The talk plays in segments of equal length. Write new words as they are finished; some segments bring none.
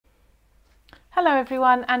Hello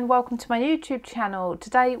everyone and welcome to my YouTube channel.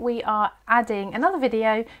 Today we are adding another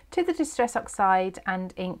video to the Distress Oxide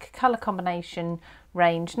and ink colour combination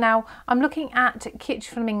range. Now I'm looking at Kitsch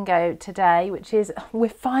Flamingo today, which is, we're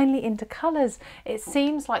finally into colours. It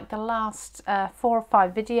seems like the last 4 or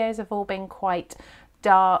 5 videos have all been quite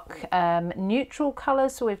dark neutral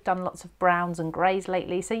colours, so we've done lots of browns and greys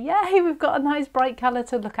lately, so yay, we've got a nice bright colour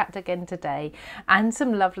to look at again today and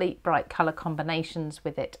some lovely bright colour combinations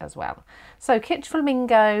with it as well. So Kitsch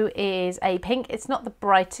Flamingo is a pink. It's not the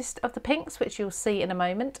brightest of the pinks, which you'll see in a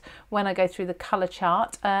moment when I go through the colour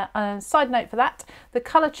chart. Side note for that, the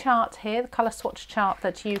colour chart here, the colour swatch chart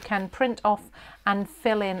that you can print off and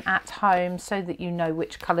fill in at home so that you know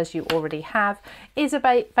which colours you already have, is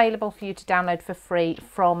available for you to download for free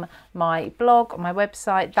from my blog on my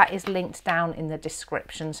website. That is linked down in the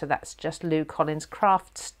description, so that's just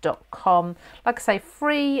loucollinscrafts.com. Like I say,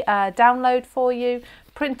 free download for you.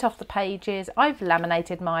 Print off the pages. I've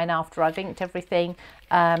laminated mine after I've inked everything,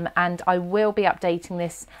 and I will be updating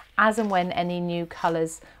this as and when any new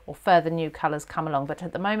colours or further new colours come along, but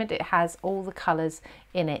at the moment it has all the colours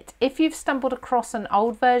in it. If you've stumbled across an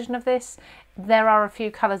old version of this, there are a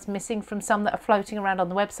few colours missing from some that are floating around on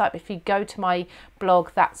the website, but if you go to my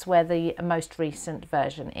blog, that's where the most recent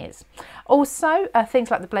version is. Also,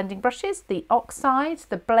 things like the blending brushes, the Oxides,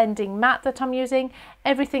 the blending mat that I'm using,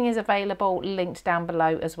 everything is available, linked down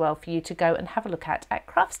below as well for you to go and have a look at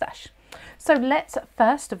Craft Stash. So let's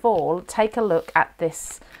first of all take a look at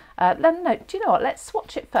this. No, do you know what? Let's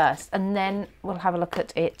swatch it first and then we'll have a look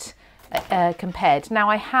at it compared. Now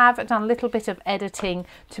I have done a little bit of editing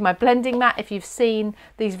to my blending mat. If you've seen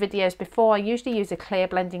these videos before, I usually use a clear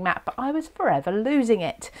blending mat, but I was forever losing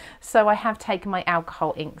it. So I have taken my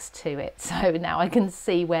alcohol inks to it. So now I can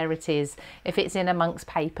see where it is. If it's in amongst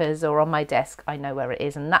papers or on my desk, I know where it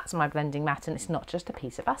is, and that's my blending mat, and it's not just a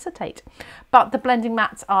piece of acetate. But the blending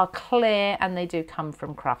mats are clear and they do come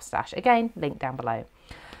from Craft Stash. Again, link down below.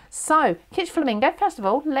 So, Kitsch Flamingo, first of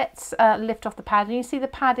all, let's lift off the pad. And you see the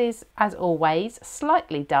pad is, as always,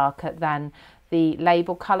 slightly darker than the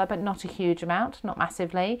label colour, but not a huge amount, not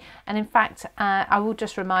massively. And in fact, I will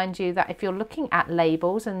just remind you that if you're looking at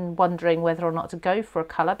labels and wondering whether or not to go for a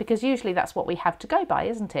colour, because usually that's what we have to go by,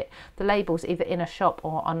 isn't it? The labels either in a shop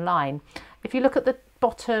or online. If you look at the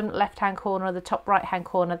bottom left-hand corner or the top right-hand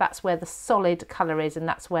corner, that's where the solid colour is, and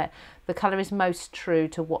that's where the colour is most true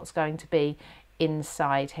to what's going to be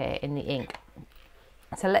inside here in the ink.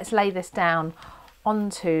 So let's lay this down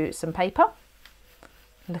onto some paper.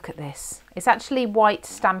 Look at this. It's actually white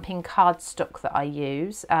stamping cardstock that I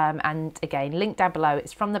use, and again, link down below.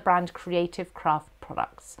 It's from the brand Creative Craft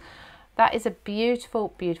Products. That is a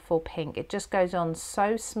beautiful, beautiful pink. It just goes on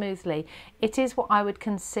so smoothly. It is what I would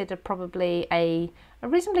consider probably a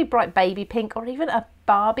reasonably bright baby pink, or even a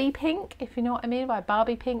Barbie pink, if you know what I mean by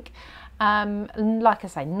Barbie pink. Like I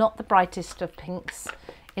say, not the brightest of pinks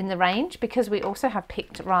in the range, because we also have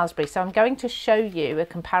picked raspberry. So I'm going to show you a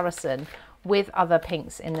comparison with other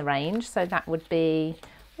pinks in the range. So that would be,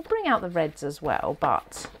 we'll bring out the reds as well,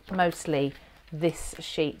 but mostly this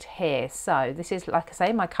sheet here. So this is, like I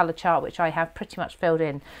say, my colour chart, which I have pretty much filled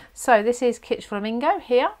in. So this is Kitsch Flamingo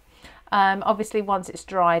here. Obviously once it's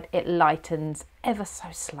dried, it lightens ever so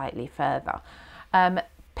slightly further.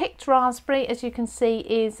 Picked raspberry, as you can see,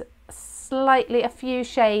 is slightly a few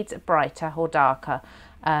shades brighter or darker,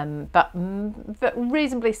 but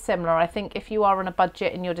reasonably similar. I think if you are on a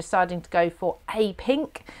budget and you're deciding to go for a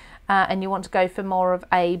pink and you want to go for more of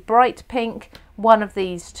a bright pink, one of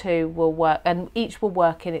these two will work, and each will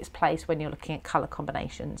work in its place when you're looking at colour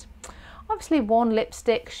combinations. Obviously worn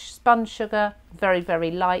lipstick, spun sugar, very, very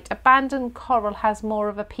light. Abandoned coral has more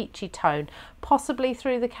of a peachy tone. Possibly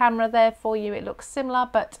through the camera there for you it looks similar,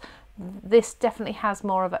 but this definitely has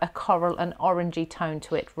more of a coral and orangey tone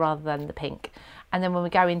to it rather than the pink. And then when we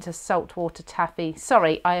go into saltwater taffy,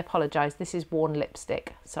 sorry, I apologise, this is worn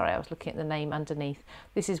lipstick. Sorry, I was looking at the name underneath.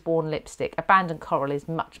 This is worn lipstick. Abandoned coral is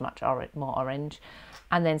much, much more orange.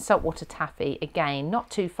 And then saltwater taffy, again, not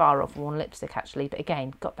too far off worn lipstick actually, but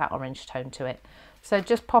again, got that orange tone to it. So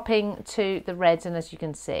just popping to the reds, and as you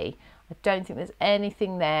can see, I don't think there's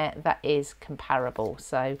anything there that is comparable.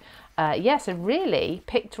 So yeah, so really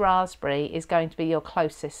picked raspberry is going to be your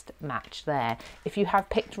closest match there. If you have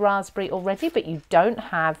picked raspberry already, but you don't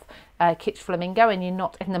have Kitsch Flamingo and you're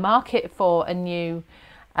not in the market for a new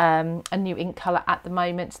ink colour at the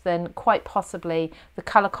moment, then quite possibly the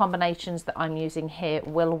colour combinations that I'm using here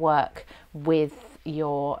will work with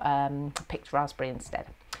your picked raspberry instead.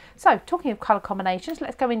 So talking of colour combinations,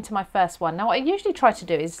 let's go into my first one. Now what I usually try to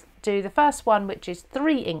do is do the first one, which is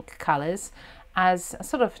 3 ink colours, as a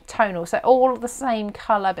sort of tonal, so all the same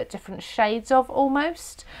colour but different shades of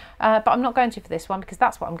almost, but I'm not going to for this one because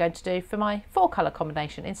that's what I'm going to do for my 4 colour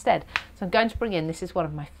combination instead. So I'm going to bring in, this is one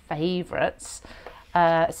of my favourites,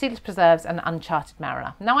 Seedless Preserves and Uncharted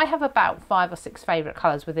Mariner. Now I have about 5 or 6 favourite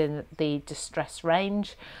colours within the Distress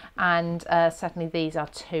range, and certainly these are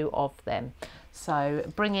 2 of them. So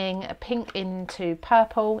bringing pink into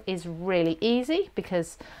purple is really easy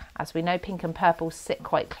because, as we know, pink and purple sit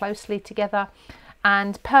quite closely together,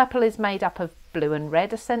 and purple is made up of blue and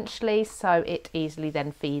red essentially, so it easily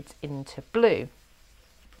then feeds into blue.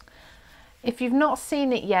 If you've not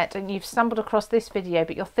seen it yet and you've stumbled across this video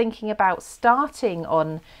but you're thinking about starting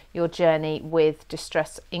on your journey with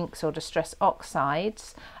Distress inks or Distress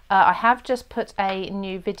Oxides, I have just put a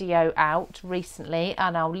new video out recently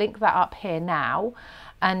and I'll link that up here now.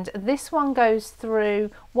 And this one goes through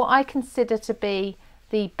what I consider to be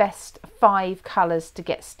the best 5 colours to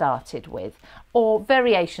get started with, or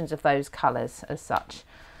variations of those colours as such.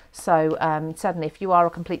 So certainly if you are a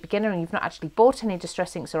complete beginner and you've not actually bought any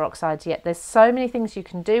Distress inks or Oxides yet, there's so many things you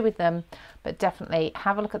can do with them, but definitely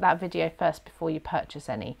have a look at that video first before you purchase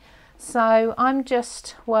any. So I'm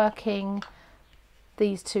just working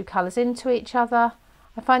these 2 colours into each other.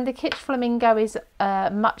 I find the Kitsch Flamingo is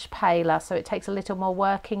much paler, so it takes a little more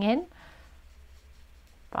working in,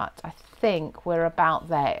 but I think we're about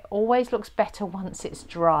there. It always looks better once it's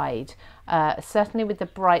dried, certainly with the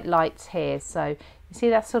bright lights here. So you see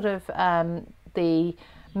that sort of the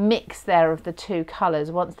mix there of the 2 colours.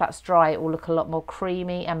 Once that's dry, it will look a lot more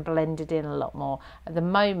creamy and blended in a lot more. At the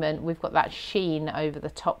moment we've got that sheen over the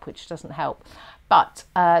top, which doesn't help. But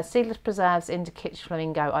Seedless Preserves into Kitsch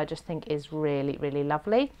Flamingo I just think is really, really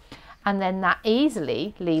lovely. And then that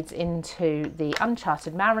easily leads into the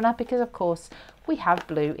Uncharted Mariner because of course we have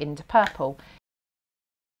blue into purple.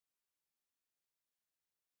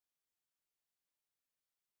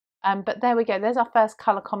 But there we go, there's our first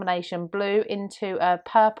colour combination, blue into a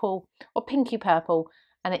purple or pinky purple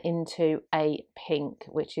and into a pink,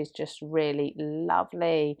 which is just really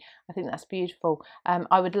lovely. I think that's beautiful.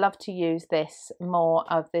 I would love to use this, more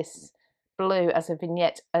of this blue as a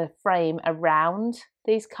vignette, a frame around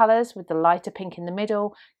these colours with the lighter pink in the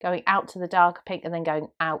middle, going out to the darker pink and then going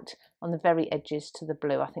out on the very edges to the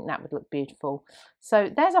blue. I think that would look beautiful. So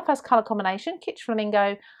there's our first colour combination, Kitsch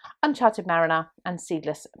Flamingo, Uncharted Mariner and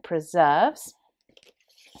Seedless Preserves.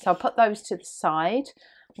 So I'll put those to the side.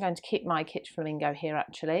 I'm going to keep my Kitsch Flamingo here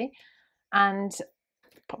actually and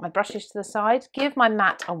put my brushes to the side, give my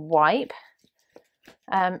mat a wipe.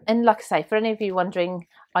 And like I say, for any of you wondering,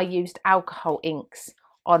 I used alcohol inks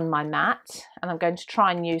on my mat and I'm going to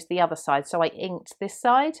try and use the other side. So I inked this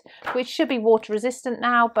side, which should be water resistant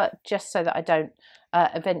now, but just so that I don't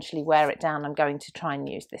eventually wear it down, I'm going to try and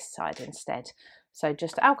use this side instead. So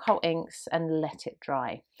just alcohol inks and let it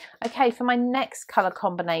dry. Okay, for my next colour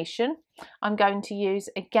combination, I'm going to use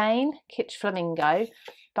again Kitsch Flamingo,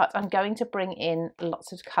 but I'm going to bring in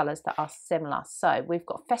lots of colours that are similar. So we've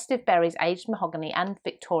got Festive Berries, Aged Mahogany and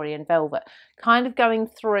Victorian Velvet, kind of going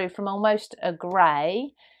through from almost a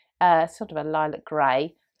grey, sort of a lilac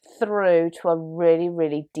grey, through to a really,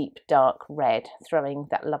 really deep dark red, throwing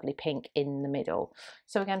that lovely pink in the middle.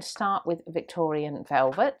 So we're going to start with Victorian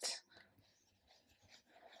Velvet.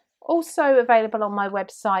 Also available on my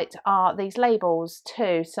website are these labels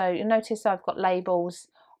too. So you'll notice I've got labels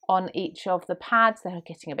on each of the pads. They're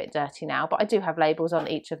getting a bit dirty now, but I do have labels on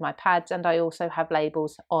each of my pads and I also have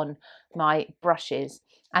labels on my brushes.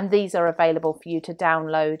 And these are available for you to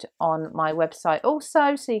download on my website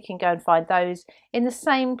also, so you can go and find those in the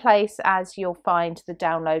same place as you'll find the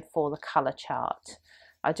download for the colour chart.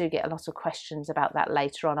 I do get a lot of questions about that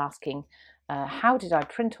later on, asking how did I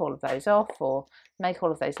print all of those off or make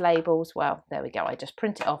all of those labels? Well, there we go. I just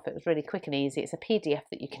print it off. It was really quick and easy. It's a PDF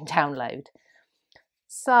that you can download.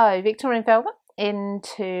 So Victorian Velvet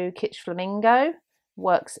into Kitsch Flamingo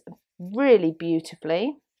works really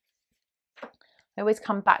beautifully. I always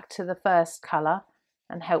come back to the first colour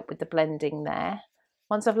and help with the blending there.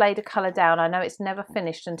 Once I've laid a colour down, I know it's never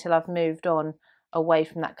finished until I've moved on away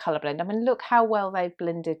from that colour blend. I mean, look how well they've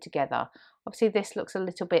blended together. Obviously this looks a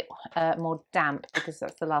little bit more damp because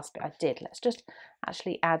that's the last bit I did. Let's just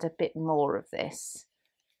actually add a bit more of this.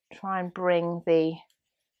 Try and bring the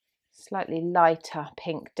slightly lighter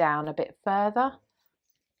pink down a bit further.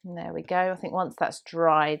 And there we go. I think once that's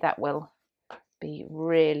dry, that will be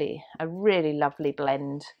really a really lovely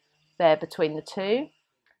blend there between the two.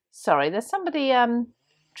 Sorry, there's somebody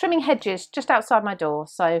trimming hedges just outside my door,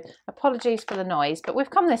 so apologies for the noise, but we've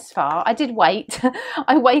come this far. I did wait.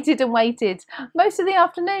 I waited and waited most of the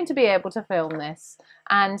afternoon to be able to film this,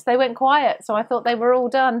 and they went quiet, so I thought they were all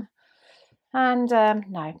done. And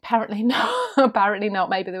no, apparently not. Apparently not.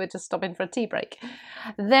 Maybe they were just stopping for a tea break.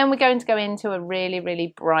 Then we're going to go into a really,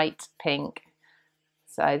 really bright pink.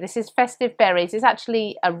 So this is Festive Berries. It's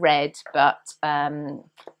actually a red, but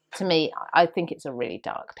to me, I think it's a really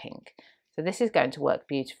dark pink. So this is going to work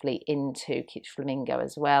beautifully into Kitsch Flamingo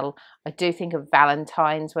as well. I do think of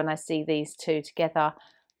Valentine's when I see these two together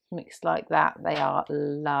mixed like that. They are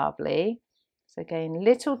lovely. So again,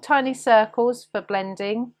 little tiny circles for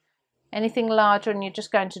blending. Anything larger and you're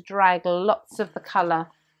just going to drag lots of the colour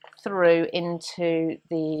through into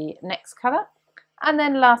the next colour. And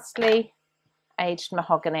then lastly, Aged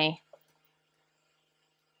Mahogany.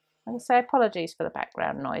 Like I say, apologies for the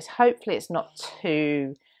background noise. Hopefully it's not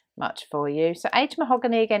too much for you. So Aged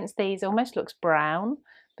Mahogany against these almost looks brown,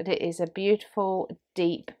 but it is a beautiful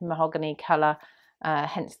deep mahogany colour,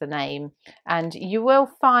 hence the name. And you will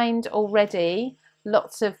find already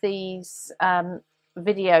lots of these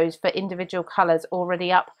videos for individual colours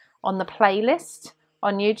already up on the playlist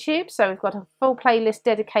on YouTube. So we've got a full playlist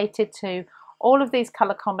dedicated to all of these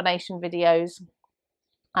colour combination videos.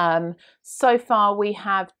 So far we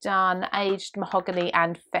have done Aged Mahogany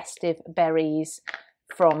and Festive Berries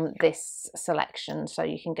from this selection, so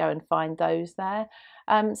you can go and find those there.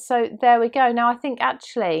 So there we go. Now I think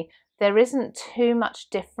actually there isn't too much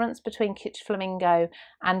difference between Kitsch Flamingo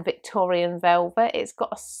and Victorian Velvet. It's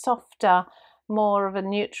got a softer, more of a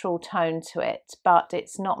neutral tone to it, but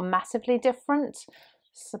it's not massively different.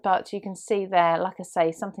 So, but you can see there, like I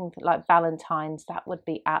say, something like Valentine's, that would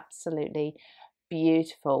be absolutely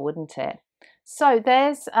beautiful, wouldn't it? So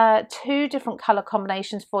there's two different colour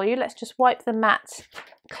combinations for you. Let's just wipe the mat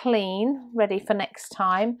clean, ready for next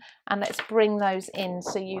time, and let's bring those in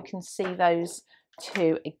so you can see those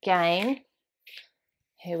two again.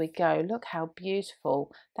 Here we go. Look how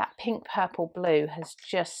beautiful that pink, purple, blue has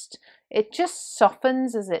just, it just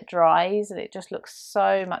softens as it dries and it just looks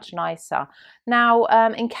so much nicer. Now,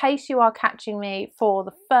 in case you are catching me for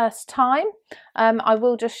the first time, I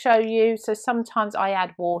will just show you. So sometimes I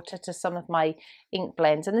add water to some of my ink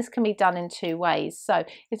blends, and this can be done in two ways. So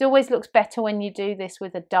it always looks better when you do this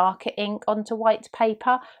with a darker ink onto white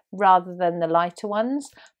paper rather than the lighter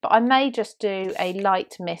ones. But I may just do a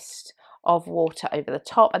light mist of water over the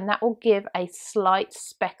top, and that will give a slight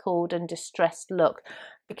speckled and distressed look,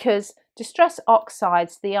 because Distress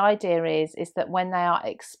Oxides, the idea is that when they are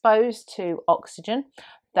exposed to oxygen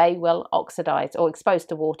they will oxidize, or exposed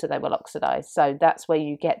to water they will oxidize. So that's where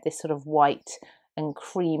you get this sort of white and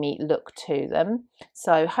creamy look to them.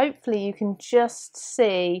 So hopefully you can just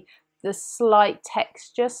see the slight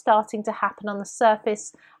texture starting to happen on the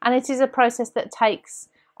surface, and it is a process that takes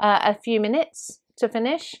a few minutes to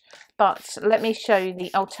finish. But let me show you,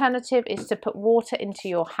 the alternative is to put water into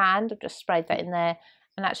your hand. I've just sprayed that in there,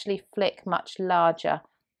 and actually flick much larger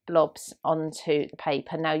blobs onto the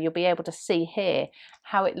paper. Now you'll be able to see here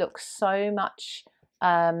how it looks so much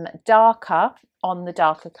darker on the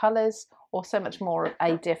darker colours, or so much more of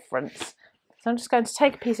a difference. So I'm just going to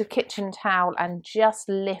take a piece of kitchen towel and just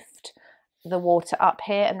lift the water up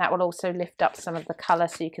here, and that will also lift up some of the colour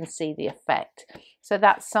so you can see the effect. So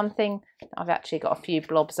that's something. I've actually got a few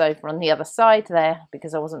blobs over on the other side there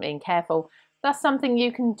because I wasn't being careful. That's something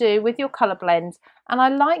you can do with your colour blend, and I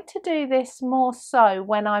like to do this more so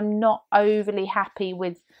when I'm not overly happy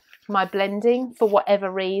with my blending for whatever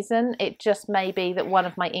reason. It just may be that one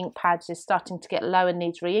of my ink pads is starting to get low and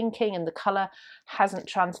needs re-inking, and the colour hasn't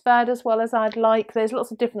transferred as well as I'd like. There's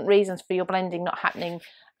lots of different reasons for your blending not happening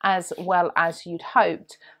as well as you'd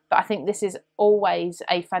hoped, but I think this is always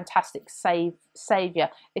a fantastic saviour.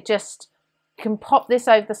 It just can pop this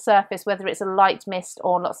over the surface, whether it's a light mist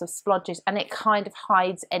or lots of splodges, and it kind of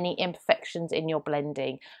hides any imperfections in your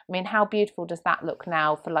blending. I mean, how beautiful does that look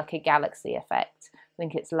now for like a galaxy effect? I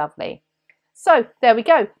think it's lovely. So there we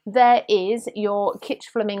go. There is your Kitsch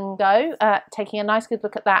Flamingo, taking a nice good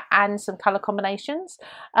look at that and some colour combinations.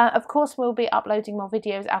 Of course, we'll be uploading more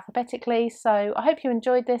videos alphabetically, so I hope you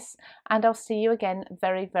enjoyed this, and I'll see you again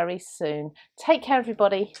very, very soon. Take care,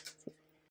 everybody.